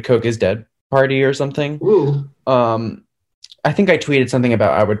 David Koch is dead party or something. Ooh. I think I tweeted something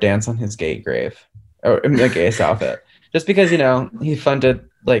about I would dance on his gay grave or in the gayest outfit, just because, you know, he funded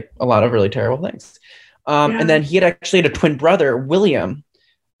like a lot of really terrible things. And then he had a twin brother, William,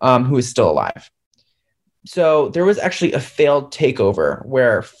 who is still alive. So there was actually a failed takeover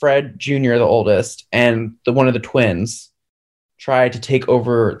where Fred Jr., the oldest, and one of the twins tried to take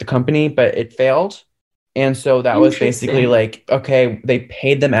over the company, but it failed. And so that was basically like, okay, they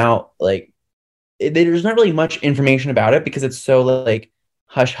paid them out. Like, there's not really much information about it because it's so like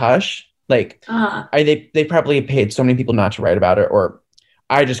hush hush. Like, they probably paid so many people not to write about it, or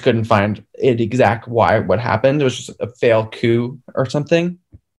I just couldn't find it what happened. It was just a failed coup or something.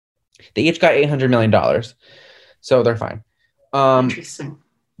 They each got $800 million, so they're fine. Interesting.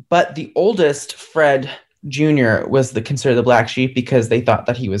 But the oldest, Fred Jr., was considered the black sheep because they thought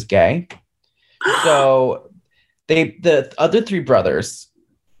that he was gay. So the other three brothers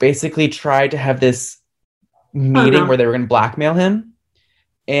basically tried to have this meeting where they were going to blackmail him.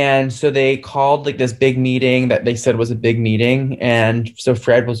 And so they called like this big meeting that they said was a big meeting. And so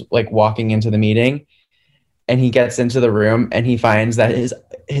Fred was like walking into the meeting, and he gets into the room and he finds that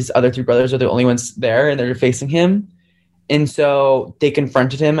his other three brothers are the only ones there and they're facing him. And so they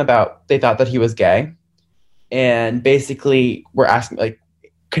confronted him they thought that he was gay, and basically were asking, like,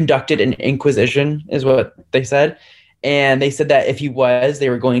 conducted an inquisition is what they said. And they said that if he was, they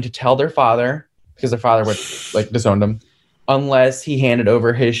were going to tell their father, because their father would like disowned him, unless he handed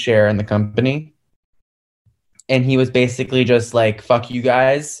over his share in the company. And he was basically just like, fuck you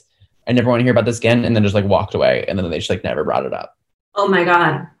guys, I never want to hear about this again, and then just like walked away. And then they just like never brought it up. Oh my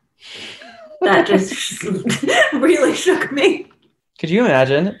God. That just really shook me. Could you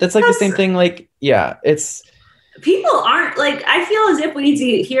imagine? That's like the same thing. Like, yeah, it's... People aren't like, I feel as if we need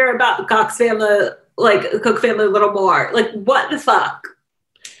to hear about the Cox family, like Koch family a little more. Like, what the fuck?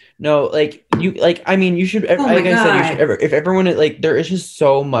 No, like you, like, I mean, you should, like I said, you should, if everyone, like, there is just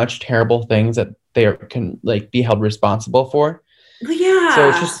so much terrible things that they can like be held responsible for. Yeah. So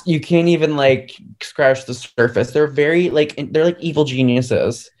it's just, you can't even like scratch the surface. They're very like, they're like evil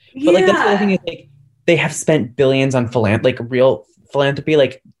geniuses. But like, that's the other thing is like, they have spent billions on real philanthropy.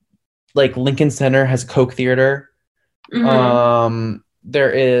 Like Lincoln Center has Koch Theater. Mm-hmm.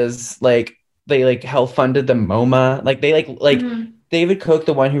 There is like, they like help funded the MoMA. Like they like David Koch,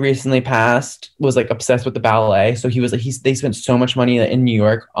 the one who recently passed, was like obsessed with the ballet. So he was like, they spent so much money in New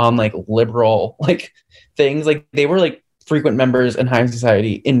York on like liberal like things. Like they were like frequent members in high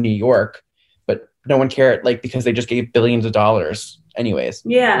society in New York, but no one cared, like, because they just gave billions of dollars anyways.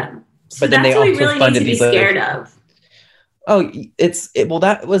 Yeah. So but then they also really funded these scared of. Oh, well,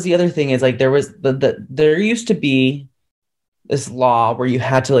 that was the other thing is like there was there used to be this law where you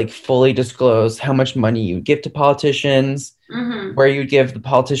had to like fully disclose how much money you give to politicians, where you give the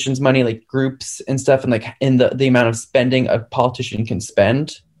politicians money, like groups and stuff, and like in the amount of spending a politician can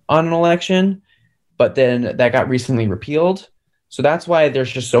spend on an election. But then that got recently repealed. So that's why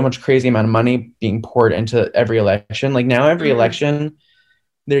there's just so much crazy amount of money being poured into every election. Like now every election,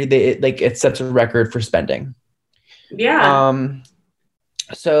 they like it sets a record for spending. Yeah.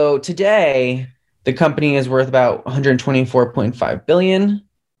 So today the company is worth about 124.5 billion.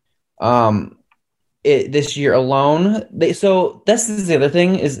 This year alone, so this is the other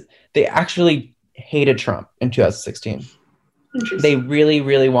thing is they actually hated Trump in 2016. They really,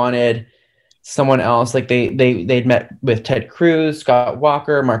 really wanted someone else. Like they'd met with Ted Cruz, Scott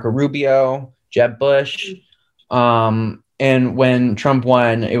Walker, Marco Rubio, Jeb Bush. And And when Trump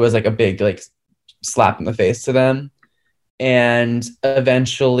won, it was like a big like slap in the face to them. And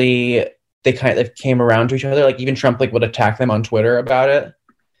eventually they kind of came around to each other. Like even Trump like would attack them on Twitter about it.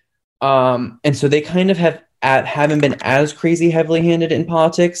 And so they kind of haven't been as crazy heavily handed in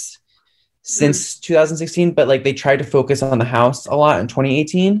politics since 2016, but like they tried to focus on the House a lot in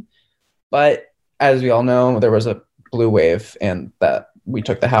 2018. But as we all know, there was a blue wave and that we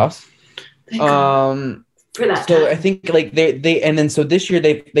took the House. For that so time. I think like they and then so this year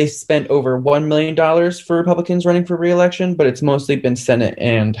they spent over $1 million for Republicans running for re-election, but it's mostly been Senate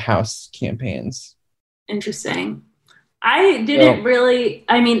and House campaigns. Interesting. I didn't really,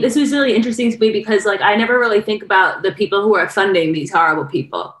 I mean, this was really interesting to me because like I never really think about the people who are funding these horrible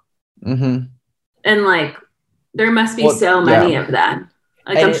people. Mm-hmm. And like there must be so many of them.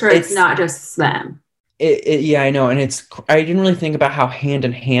 Like I'm sure it's not just them. Yeah, I know. And I didn't really think about how hand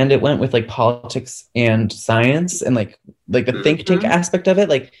in hand it went with like politics and science and like the think tank aspect of it.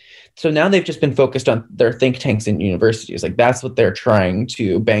 Like, so now they've just been focused on their think tanks in universities. Like that's what they're trying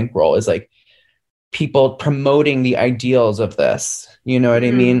to bankroll is like people promoting the ideals of this, you know what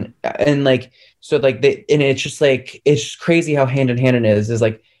I mean? And like, so like and it's just like, it's just crazy how hand in hand it is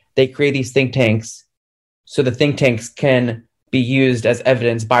like they create these think tanks. So the think tanks can be used as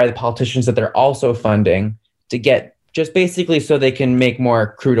evidence by the politicians that they're also funding to get just basically so they can make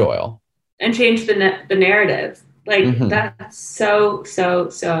more crude oil and change the narrative. Like that's so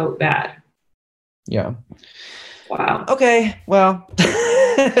bad. Yeah. Wow. Okay. Well,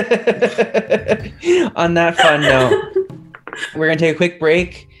 on that fun note, we're going to take a quick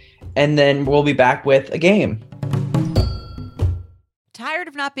break and then we'll be back with a game. Tired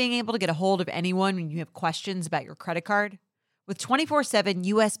of not being able to get a hold of anyone when you have questions about your credit card? With 24/7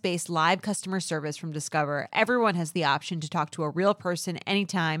 US-based live customer service from Discover, everyone has the option to talk to a real person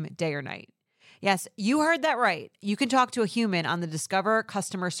anytime, day or night. Yes, you heard that right. You can talk to a human on the Discover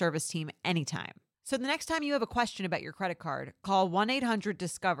customer service team anytime. So the next time you have a question about your credit card, call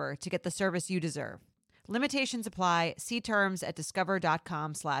 1-800-DISCOVER to get the service you deserve. Limitations apply. See terms at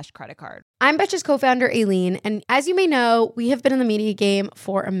discover.com/creditcard. I'm Betches co-founder Aileen, and as you may know, we have been in the media game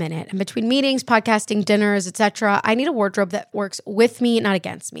for a minute. And between meetings, podcasting, dinners, etc., I need a wardrobe that works with me, not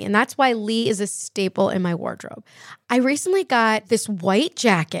against me. And that's why Lee is a staple in my wardrobe. I recently got this white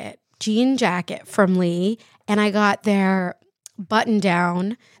jean jacket from Lee, and I got their button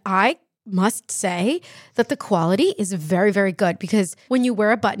down. I must say that the quality is very, very good because when you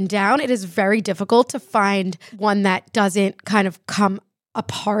wear a button down, it is very difficult to find one that doesn't kind of come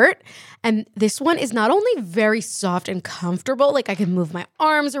apart. And this one is not only very soft and comfortable, like I can move my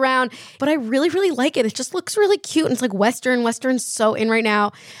arms around, but I really, really like it. It just looks really cute. And it's like Western's so in right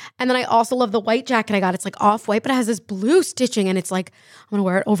now. And then I also love the white jacket I got. It's like off-white, but it has this blue stitching and it's like, I'm going to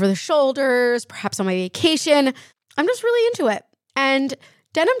wear it over the shoulders, perhaps on my vacation. I'm just really into it. And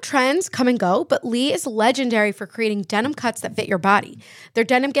denim trends come and go, but Lee is legendary for creating denim cuts that fit your body. Their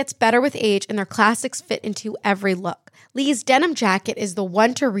denim gets better with age, and their classics fit into every look. Lee's denim jacket is the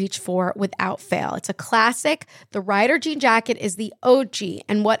one to reach for without fail. It's a classic. The Rider jean jacket is the OG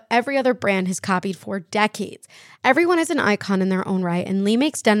and what every other brand has copied for decades. Everyone is an icon in their own right, and Lee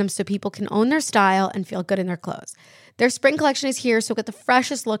makes denim so people can own their style and feel good in their clothes. Their spring collection is here, so get the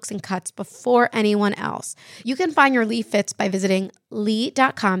freshest looks and cuts before anyone else. You can find your Lee fits by visiting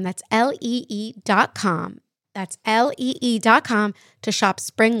lee.com. That's Lee.com. That's Lee.com to shop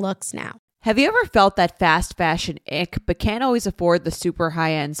spring looks now. Have you ever felt that fast fashion ick, but can't always afford the super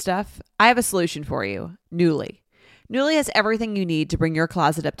high-end stuff? I have a solution for you. Nuuly. Nuuly has everything you need to bring your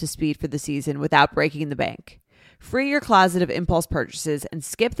closet up to speed for the season without breaking the bank. Free your closet of impulse purchases and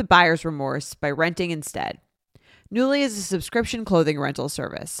skip the buyer's remorse by renting instead. Nuuly is a subscription clothing rental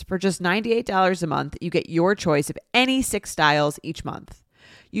service. For just $98 a month, you get your choice of any 6 styles each month.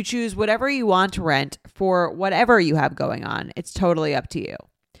 You choose whatever you want to rent for whatever you have going on. It's totally up to you.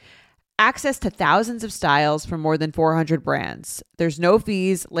 Access to thousands of styles from more than 400 brands. There's no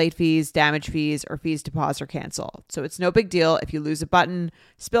fees, late fees, damage fees, or fees to pause or cancel. So it's no big deal if you lose a button,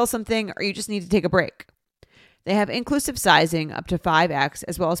 spill something, or you just need to take a break. They have inclusive sizing up to 5X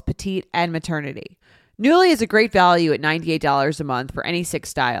as well as petite and maternity. Nuuly is a great value at $98 a month for any 6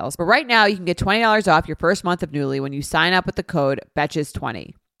 styles. But right now, you can get $20 off your first month of Nuuly when you sign up with the code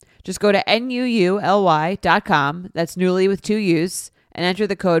BETCHES20. Just go to NUULY.com, that's Nuuly with 2 U's, and enter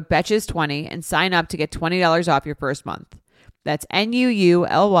the code BETCHES20 and sign up to get $20 off your first month. That's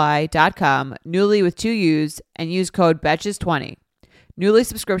NUULY.com, Nuuly with 2 U's, and use code BETCHES20. Nuuly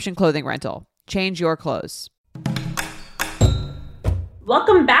subscription clothing rental. Change your clothes.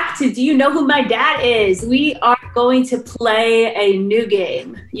 Welcome back to Do You Know Who My Dad Is? We are going to play a new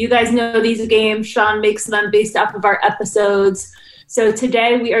game. You guys know these games. Sean makes them based off of our episodes. So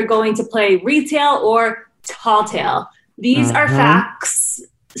today we are going to play Retail or Tall Tale. These are facts,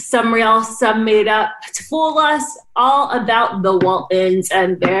 some real, some made up, to fool us, all about the Waltons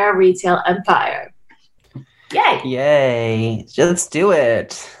and their retail empire. Yay! Yay! Let's do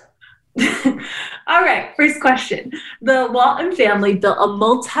it. All right, first question. The Walton family built a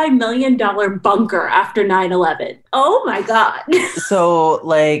multi-million-dollar bunker after 9/11. Oh my God. So,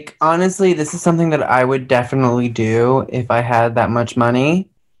 like, honestly, this is something that I would definitely do if I had that much money.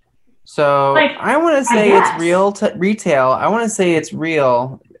 So, Like, I want to say it's real retail. I want to say it's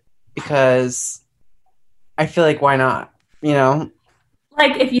real because I feel like why not? You know?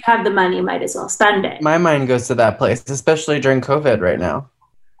 Like, if you have the money, you might as well spend it. My mind goes to that place, especially during COVID right now.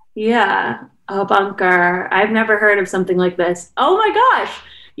 Yeah, a bunker. I've never heard of something like this. Oh my gosh.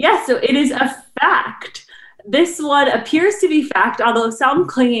 Yes, so it is a fact. This one appears to be fact, although some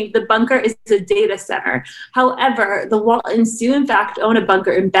claim the bunker is a data center. However, the Waltons do in fact own a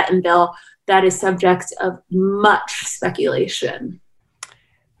bunker in Bentonville that is subject of much speculation.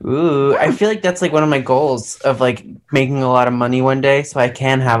 Ooh, I feel like that's like one of my goals of like making a lot of money one day so I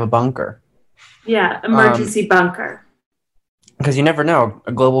can have a bunker. Yeah, emergency bunker. Because you never know,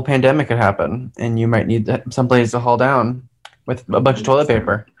 a global pandemic could happen, and you might need someplace to haul down with a bunch of toilet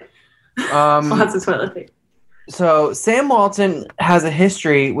paper. Lots of toilet paper. So Sam Walton has a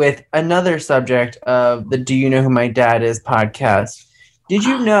history with another subject of the Do You Know Who My Dad Is podcast. Did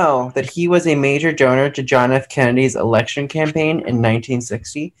you know that he was a major donor to John F. Kennedy's election campaign in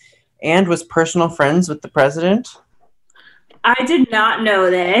 1960 and was personal friends with the president? I did not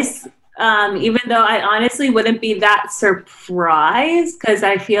know this. Even though I honestly wouldn't be that surprised because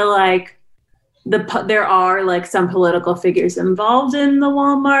I feel like there are like some political figures involved in the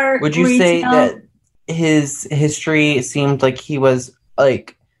Walmart. Would you retail. say that his history seemed like he was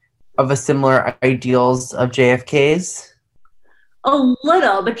like of a similar ideals of JFK's? A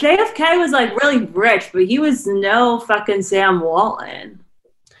little, but JFK was like really rich, but he was no fucking Sam Walton.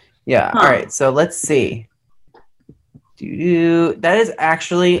 Yeah. All right. So let's see. That is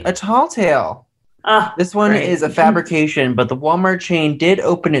actually a tall tale. This one is a fabrication, but the Walmart chain did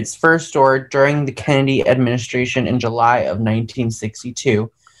open its first store during the Kennedy administration in July of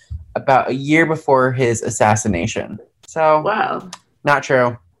 1962, about a year before his assassination. So, wow. Not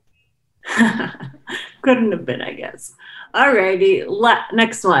true. Couldn't have been, I guess. Alrighty,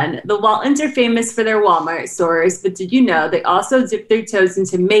 next one. The Waltons are famous for their Walmart stores, but did you know they also dip their toes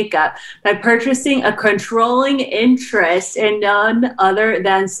into makeup by purchasing a controlling interest in none other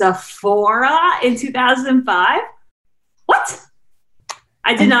than Sephora in 2005? What?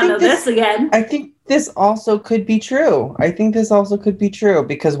 I did not know this again. I think this also could be true.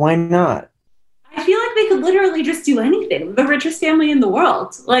 Because why not? I feel like they could literally just do anything. The richest family in the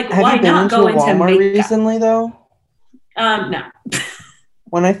world. Like, Have why you been not go into Walmart makeup? recently, though? No.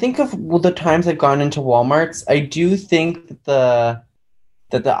 When I think of the times I've gone into Walmarts, I do think that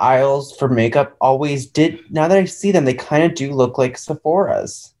the aisles for makeup always did. Now that I see them, they kind of do look like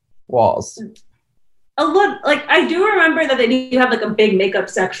Sephora's walls. A little, like I do remember that they do have like a big makeup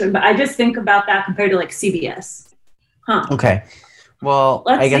section, but I just think about that compared to like CVS. Huh. Okay. Well,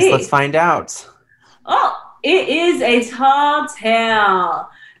 I guess let's find out. Oh, it is a tall tale.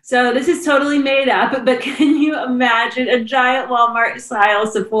 So this is totally made up, but can you imagine a giant Walmart-style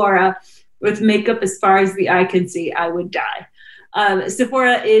Sephora with makeup as far as the eye can see? I would die.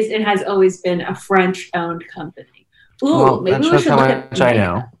 Sephora is and has always been a French-owned company. Ooh, well, maybe we should look at I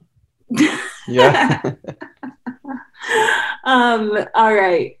know. Yeah. All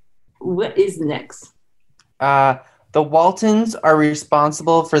right. What is next? The Waltons are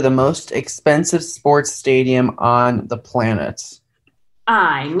responsible for the most expensive sports stadium on the planet.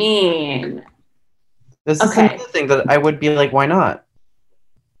 I mean, this is another thing that I would be like, why not?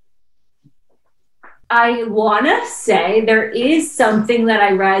 I want to say there is something that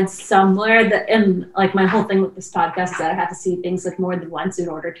I read somewhere that, and like my whole thing with this podcast is that I have to see things like more than once in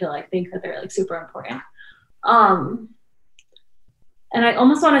order to like think that they're like super important. And I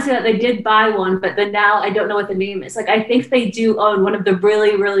almost want to say that they did buy one, but then now I don't know what the name is. Like, I think they do own one of the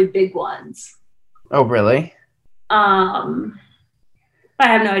really, really big ones. Oh, really? I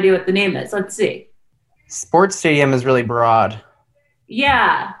have no idea what the name is. Let's see. Sports stadium is really broad.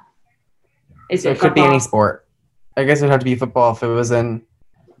 Yeah. So it could be any sport. I guess it would have to be football if it was in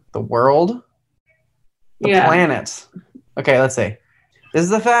the world. The planet. Okay, let's see. This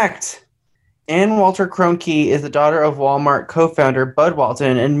is a fact. Ann Walter Kroenke is the daughter of Walmart co-founder Bud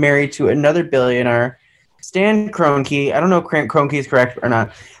Walton and married to another billionaire, Stan Kroenke. I don't know if Kroenke is correct or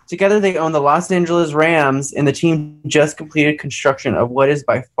not. Together, they own the Los Angeles Rams, and the team just completed construction of what is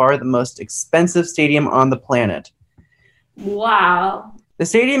by far the most expensive stadium on the planet. Wow. The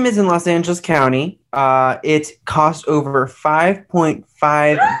stadium is in Los Angeles County. It cost over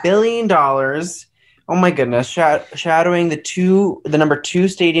 $5.5 billion. Oh my goodness! Shadowing the number 2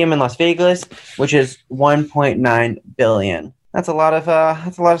 stadium in Las Vegas, which is $1.9 billion. That's a lot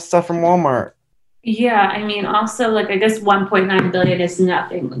of stuff from Walmart. Yeah, I mean, also, like, I guess 1.9 billion is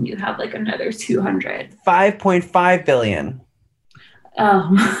nothing when you have like another 200. 5.5 billion. Oh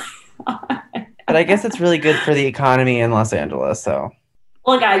my God. But I guess it's really good for the economy in Los Angeles. So.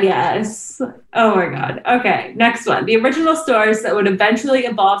 Look, I guess. Oh my God. Okay, next one. The original stores that would eventually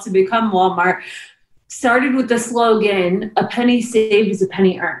evolve to become Walmart started with the slogan, "A penny saved is a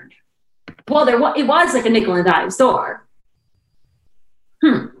penny earned." Well, it was like a nickel and dime store.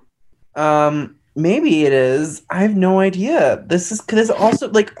 Maybe it is. I have no idea. This also,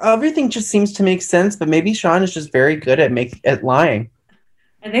 like, everything just seems to make sense, but maybe Sean is just very good at lying.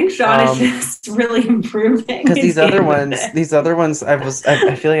 I think Sean is just really improving. Because these other ones, I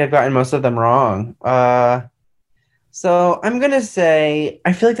feel like I've gotten most of them wrong. So I'm gonna say,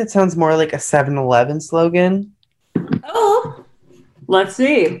 I feel like that sounds more like a 7-Eleven slogan. Oh, let's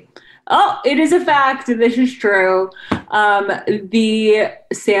see. Oh, it is a fact. This is true. The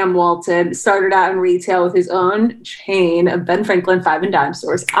Sam Walton started out in retail with his own chain of Ben Franklin 5 and dime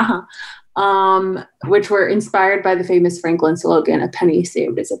stores, which were inspired by the famous Franklin slogan, "A penny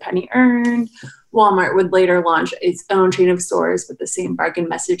saved is a penny earned." Walmart would later launch its own chain of stores, but the same bargain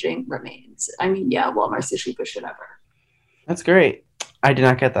messaging remains. I mean, yeah, Walmart's the cheapest shit ever. That's great. I did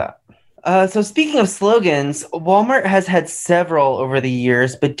not get that. So speaking of slogans, Walmart has had several over the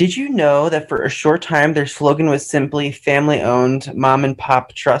years, but did you know that for a short time their slogan was simply family-owned, mom and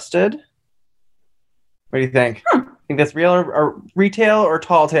pop trusted? What do you think? Think that's real or retail or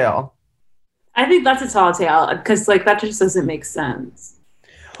tall tale? I think that's a tall tale because like that just doesn't make sense.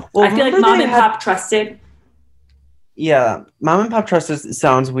 Well, I feel like mom and pop trusted. Yeah, mom and pop trusted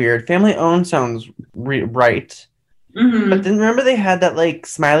sounds weird. Family-owned sounds right. Mm-hmm. But then remember they had that like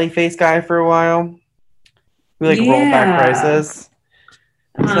smiley face guy for a while? Who like rolled back prices?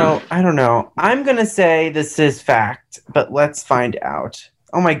 So I don't know. I'm gonna say this is fact, but let's find out.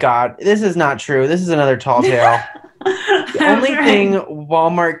 Oh my God, this is not true. This is another tall tale. The only thing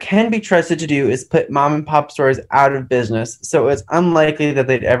Walmart can be trusted to do is put mom and pop stores out of business. So it's unlikely that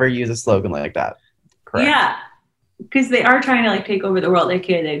they'd ever use a slogan like that. Correct. Yeah, because they are trying to like take over the world. They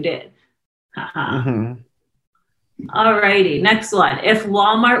did. Mm-hmm. Alrighty, next one. If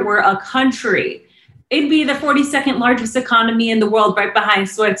Walmart were a country, it'd be the 42nd largest economy in the world, right behind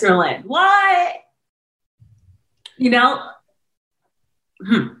Switzerland. What? You know,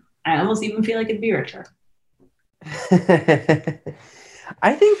 I almost even feel like it'd be richer.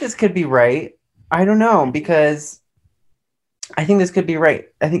 I think this could be right. I don't know, because I think this could be right.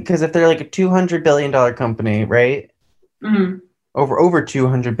 I think because if they're like a $200 billion company, right? Mm-hmm. Over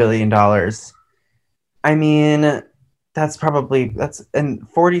 $200 billion. I mean, that's in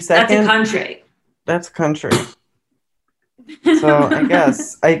 42nd. That's a country. That's a country. So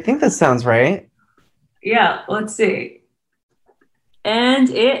I think this sounds right. Yeah, let's see. And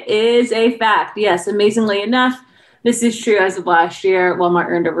it is a fact. Yes, amazingly enough, this is true. As of last year, Walmart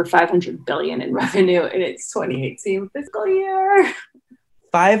earned over $500 billion in revenue in its 2018 fiscal year.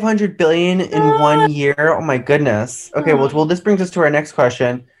 $500 billion in 1 year. Oh my goodness. Okay, well, this brings us to our next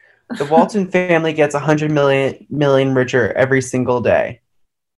question. The Walton family gets 100 million richer every single day.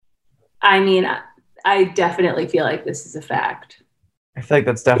 I mean, I definitely feel like this is a fact. I feel like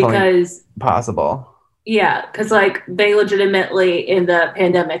that's definitely possible. Yeah, because like they legitimately in the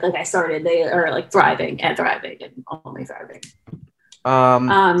pandemic, like they are like thriving and only thriving.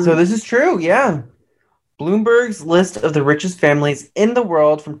 So this is true. Yeah. Bloomberg's list of the richest families in the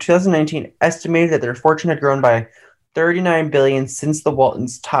world from 2019 estimated that their fortune had grown by $39 billion since the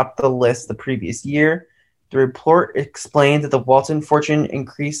Waltons topped the list the previous year. The report explained that the Walton fortune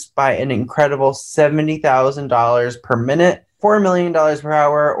increased by an incredible $70,000 per minute, $4 million per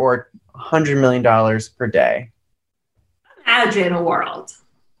hour, or $100 million per day. Imagine a world.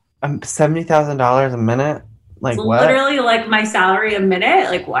 $70,000 a minute? Like it's what? Literally like my salary a minute?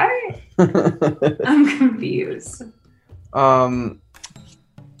 Like what? I'm confused.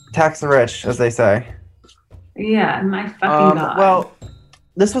 Tax the rich, as they say. Yeah, my fucking God. Well,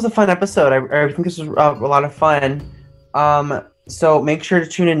 this was a fun episode. I think this was a lot of fun. So make sure to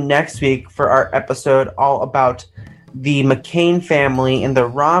tune in next week for our episode all about the McCain family and the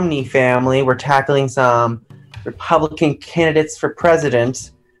Romney family. We're tackling some Republican candidates for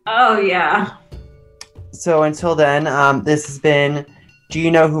president. Oh, yeah. So until then, this has been Do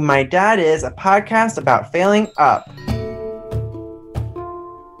You Know Who My Dad Is? A podcast about failing up.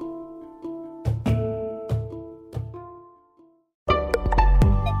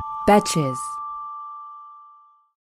 Betches.